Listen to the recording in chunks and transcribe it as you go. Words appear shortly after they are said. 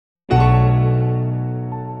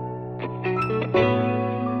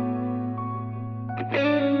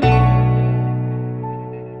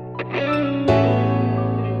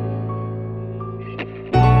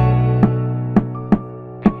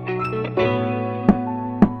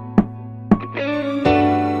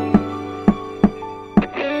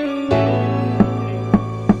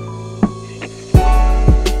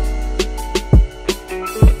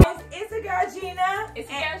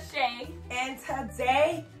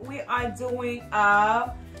we are doing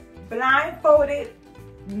a blindfolded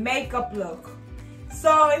makeup look.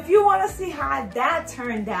 So if you want to see how that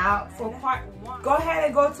turned out for part 1, go ahead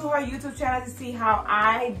and go to her YouTube channel to see how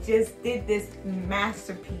I just did this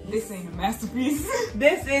masterpiece. This ain't a masterpiece.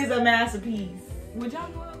 This is a masterpiece. Would y'all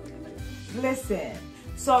go up? Listen,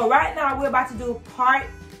 so right now we're about to do part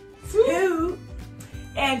 2.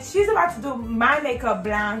 And she's about to do my makeup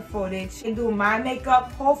blindfolded. She can do my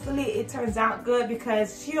makeup. Hopefully it turns out good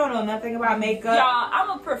because she don't know nothing about makeup. Y'all,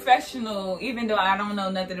 I'm a professional even though I don't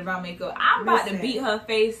know nothing about makeup. I'm about to beat her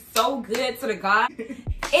face so good to the God.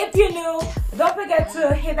 If you're new, don't forget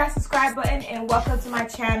to hit that subscribe button and welcome to my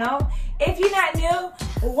channel. If you're not new,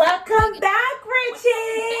 welcome back,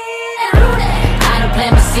 Richie.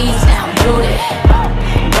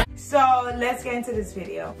 So let's get into this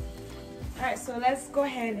video. Alright, so let's go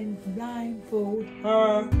ahead and blindfold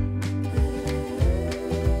her.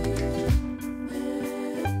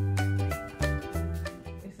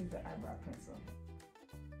 This is the eyebrow pencil.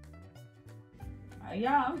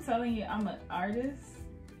 Y'all, I'm telling you, I'm an artist.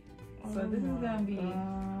 So this is gonna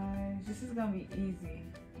be easy.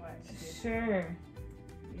 Watch this. Sure.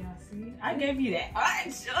 Y'all see? I gave you that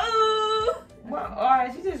arch. Oh! What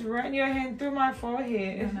arch? You just run your hand through my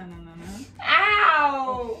forehead. No. Ow!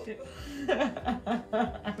 Oh, shit. Sorry.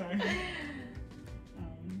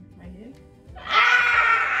 Right here.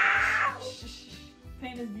 Ah!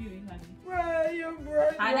 Pain is beauty, honey. Right, your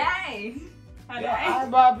brush. Honey. Your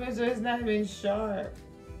eyebrow pencil is not even sharp.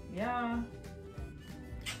 Yeah.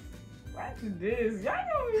 Watch this. Y'all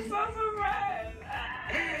gonna be so surprised.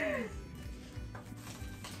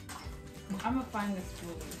 I'm gonna find this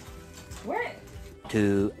fluid. Where?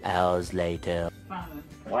 2 hours later. Found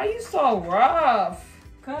Why you so rough?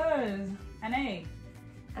 Cause, honey,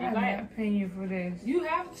 I'm not paying you for this. you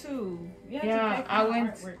have to. You have to pay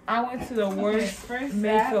for I my went to the worst first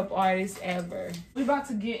makeup artist ever. We're about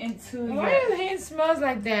to get into Why your hand smells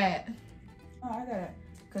like that? Oh, I gotta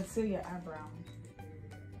conceal your eyebrow.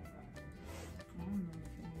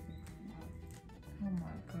 Oh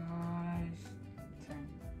my gosh. Turn.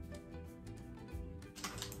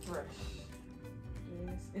 Brush.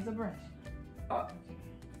 This is a brush. Oh.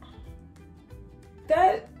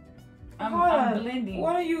 That. I'm blending.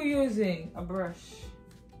 What are you using? A brush.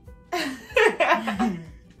 Okay,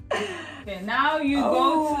 now you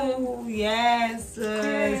go to. Yes, you're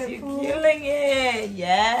Careful. killing it.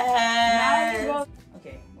 Yes. Now you go.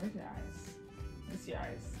 Okay, where's your eyes? Where's your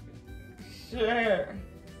eyes? Sure.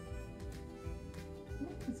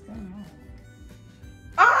 What is going on?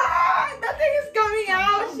 Ah, nothing is coming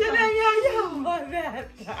out. Shut up, yo. My bad.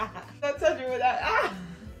 Don't touch me with that. Ah,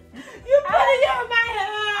 you put it on my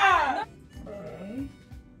hair. Okay.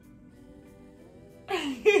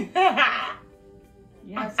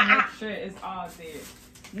 You have to make sure it's all there.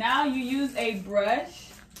 Now you use a brush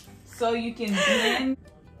so you can blend.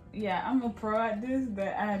 Yeah, I'm a pro at this,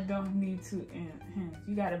 but I don't need to enhance.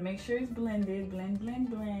 You gotta make sure it's blended. Blend, blend,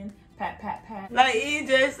 blend. Pat, pat, pat. Like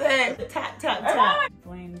EJ said, tap, tap, tap.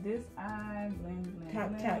 Blend this eye, blend, blend, Tap,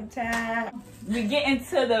 blend. tap, tap. We get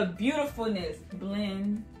into the beautifulness.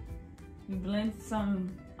 Blend. You blend some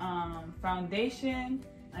foundation.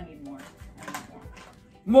 I need more.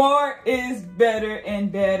 More is better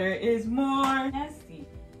and better is more. Nasty.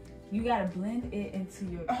 You gotta blend it into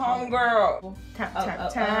your Homegirl. Tap,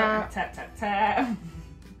 tap, tap. Tap, tap, tap.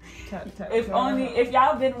 Tap, tap, If tap. only, if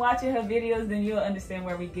y'all been watching her videos, then you'll understand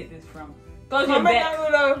where we get this from. Close your Comment back. down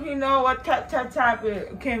below if you know what tap, tap, tap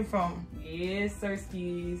it came from. Yes,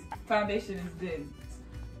 sirskis. Foundation is good.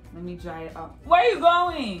 Let me dry it off. Where are you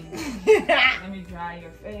going? Let me dry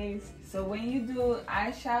your face. So when you do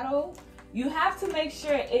eyeshadow, you have to make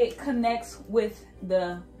sure it connects with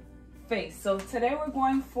the face. So today we're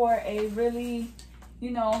going for a really,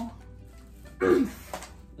 you know,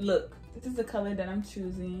 look. This is the color that I'm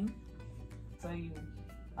choosing. So you,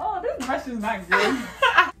 oh, this brush is not good.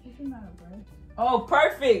 This is not a brush. Oh,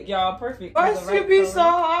 perfect, y'all, perfect. Why The should right be color. so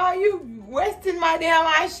hard? You wasting my damn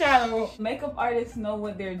eyeshadow. Makeup artists know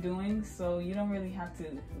what they're doing, so you don't really have to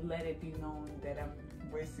let it be known that I'm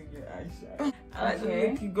wasting your eyeshadow. I like the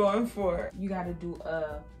look you going for. You gotta do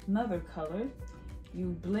another color.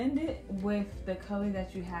 You blend it with the color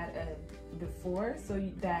that you had before, so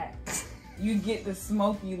that you get the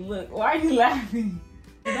smoky look. Why are you laughing?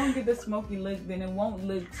 If you don't get the smoky look, then it won't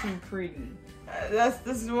look too pretty. That's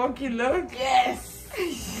the smoky look? Yes!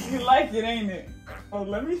 You like it, ain't it? Oh,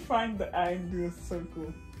 let me find the eye and do a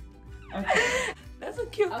circle. Okay. That's a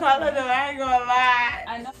cute color though, I ain't gonna lie.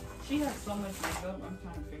 I know. She has so much makeup, I'm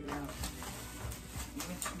trying to figure out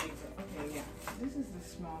which makeup. Okay, yeah. This is the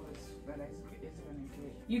smallest that it's gonna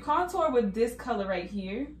get. You contour with this color right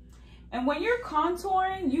here. And when you're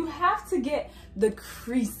contouring, you have to get the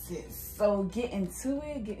creases. So get into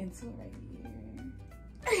it right here.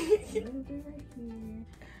 A little bit right here.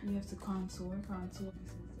 You have to contour. This is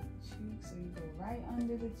the cheek, so you go right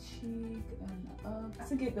under the cheek and up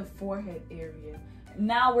to get the forehead area.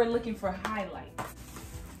 Now we're looking for highlights.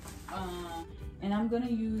 And I'm gonna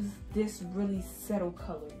use this really subtle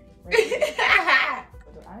color right here.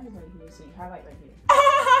 The eyes right here, so you highlight right here.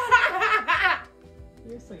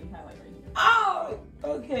 Here, so you highlight right here. Oh,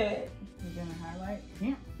 okay. You're gonna highlight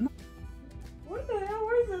here. What the hell?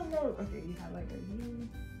 Where's the nose? Okay, you highlight right here.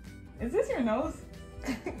 Is this your nose?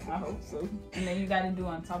 I hope so. And then you gotta do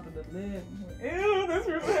on top of the lid. Ew, that's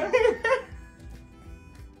your lip.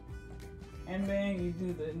 And then you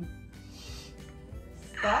do the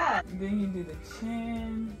stop. Then you do the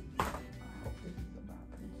chin. I hope this is about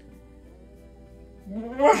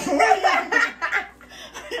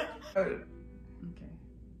okay.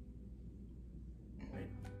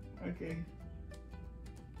 Okay.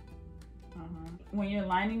 When you're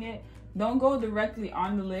lining it, don't go directly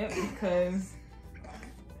on the lip because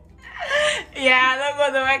yeah, don't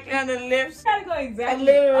go directly on the lips. You gotta go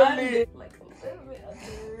exactly under, like a little bit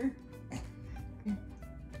under.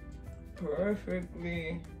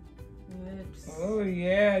 Perfectly. Lips. Oh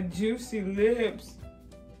yeah, juicy lips.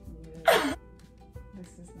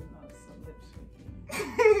 This is not some lips right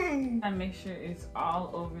here. And make sure it's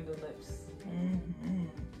all over the lips.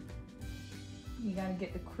 You gotta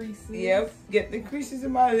get the creases. Yep, get the creases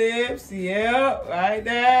in my lips. Yep, right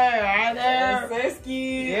there, right there. Yes, sir.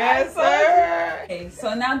 Yes, sir. Okay,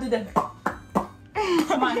 so now do the.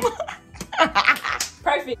 Come on.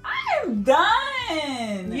 Perfect. I'm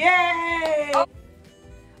done. Yay!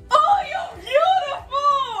 Oh, you're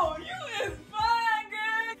beautiful. You is fine,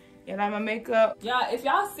 girl. You like my makeup? Y'all, if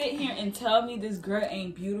y'all sit here and tell me this girl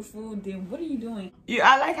ain't beautiful, then what are you doing?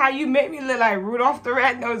 I like how you make me look like Rudolph the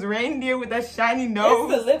Red-Nosed Reindeer with that shiny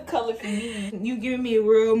nose. It's the lip color for me. You giving me a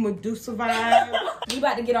real Medusa vibe. We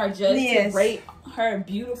about to get our judge to rate her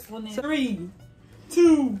beautifulness. 3,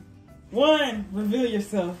 2, 1. Reveal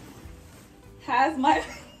yourself. How's my...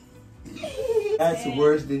 That's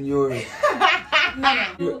worse than yours. No.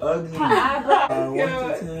 You're ugly. Her eyebrows. 1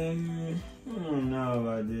 to 10. I don't know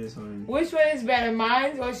about this one. Which one is better,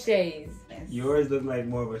 mine or Shay's? Yours look like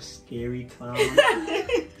more of a scary clown.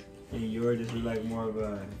 And yours just look like more of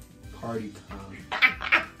a party clown.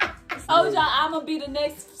 Oh, y'all, I'm gonna be the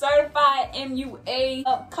next certified MUA.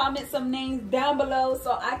 Comment some names down below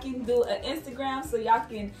so I can do an Instagram so y'all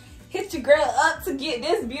can hit your girl up to get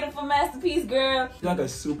this beautiful masterpiece, girl. You're like a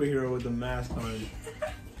superhero with a mask on.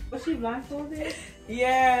 Was she blindfolded?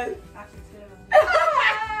 Yes. I can tell.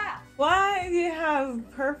 Why do you have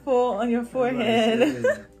purple on your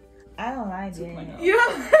forehead? I don't like it.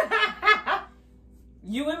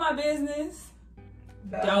 You in my business?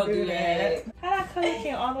 Don't do that. How that color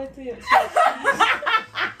came all the way to your cheek?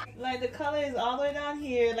 Like the color is all the way down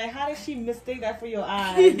here. Like how did she mistake that for your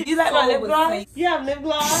eyes? You like my lip gloss? You have lip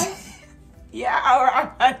gloss? Yeah,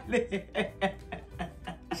 alright.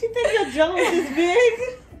 She think your jello is this big?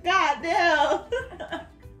 God damn.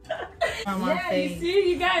 Yeah, you see,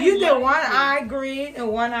 you guys. You did one eye green and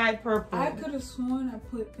one eye purple. I could have sworn I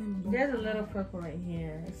put them both. There's a little purple right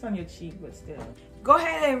here. It's on your cheek, but still. Go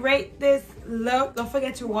ahead and rate this look. Don't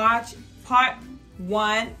forget to watch part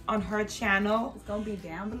 1 on her channel. It's gonna be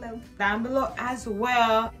down below. Down below as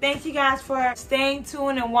well. Thank you guys for staying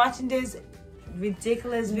tuned and watching this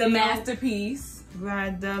ridiculous video. The masterpiece.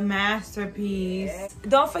 Right, the masterpiece. Yeah.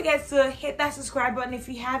 Don't forget to hit that subscribe button if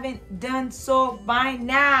you haven't done so by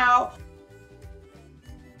now.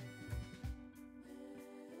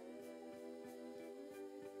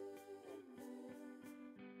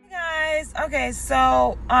 Guys, okay,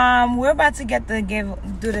 so we're about to get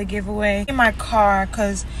do the giveaway in my car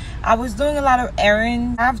because I was doing a lot of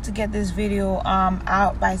errands. I have to get this video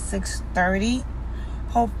out by 6:30.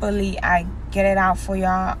 Hopefully I get it out for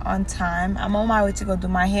y'all on time. I'm on my way to go do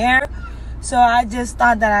my hair, so I just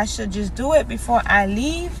thought that I should just do it before I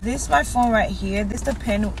leave. This is my phone right here. This is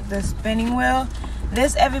the spinning wheel.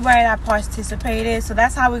 This everybody that participated, so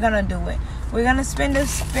that's how we're gonna do it. We're gonna spin the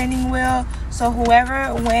spinning wheel, so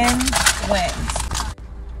whoever wins.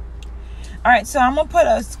 All right, so I'm gonna put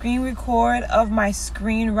a screen record of my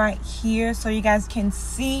screen right here so you guys can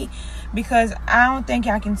see, because I don't think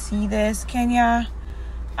y'all can see this. Can y'all?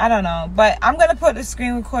 I don't know, but I'm gonna put the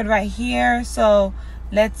screen record right here. So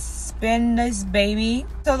let's spin this baby.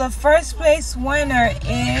 So the first place winner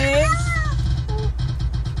is...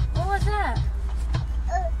 What was that?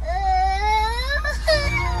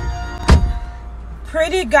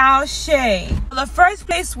 Pretty Gal Shay. The first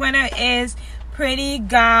place winner is Pretty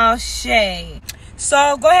Gal Shay.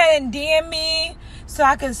 So go ahead and DM me so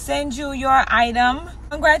I can send you your item.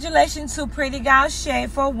 Congratulations to Pretty Gal Shay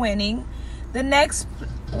for winning. The next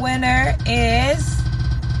winner is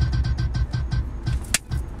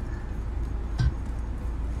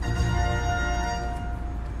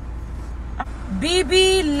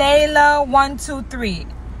BB Layla 123.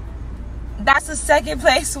 That's the second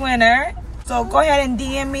place winner. So go ahead and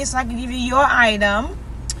DM me so I can give you your item.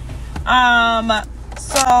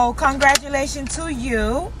 So congratulations to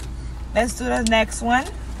you. Let's do the next one.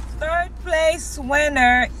 Third place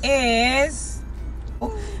winner is,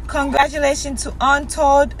 congratulations to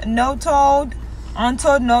Untold No Told.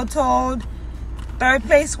 Third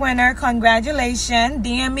place winner, congratulations.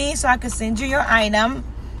 DM me so I can send you your item.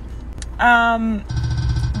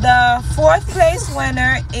 The fourth place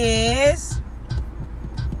winner is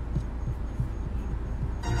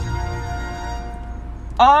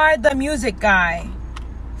R the Music Guy.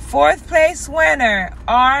 Fourth place winner,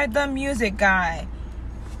 R the Music Guy.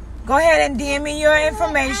 Go ahead and DM me your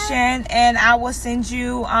information and I will send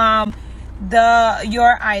you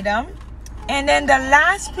your item. And then the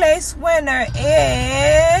last place winner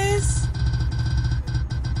is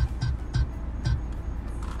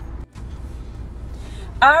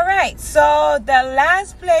alright, so the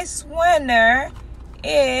last place winner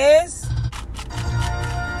is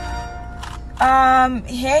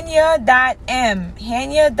Henya.m.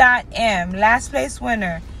 Last place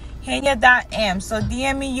winner, Henya.m. So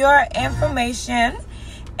DM me your information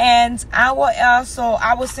and I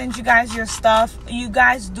will send you guys your stuff. You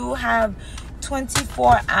guys do have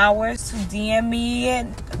 24 hours to DM me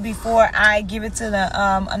before I give it to the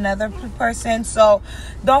another person. So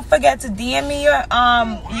don't forget to DM me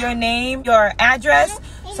your name, your address,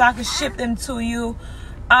 so I can ship them to you.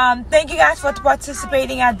 Thank you guys for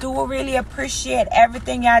participating. I do really appreciate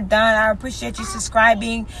everything y'all done. I appreciate you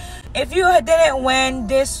subscribing. If you didn't win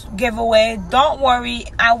this giveaway, don't worry.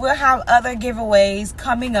 I will have other giveaways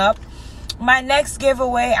coming up. My next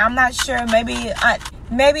giveaway, I'm not sure, maybe at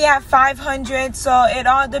 500, so it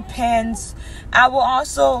all depends. I will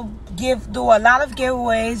also do a lot of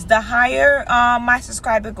giveaways. The higher my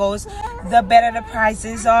subscriber goes, the better the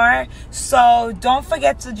prizes are. So don't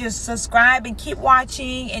forget to just subscribe and keep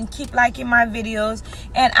watching and keep liking my videos,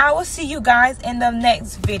 and I will see you guys in the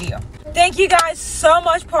next video. Thank you guys so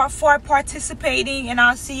much for participating, and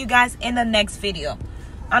I'll see you guys in the next video.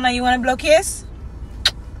 Anna, you want to blow kiss?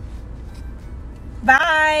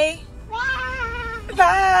 Bye.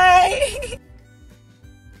 Bye.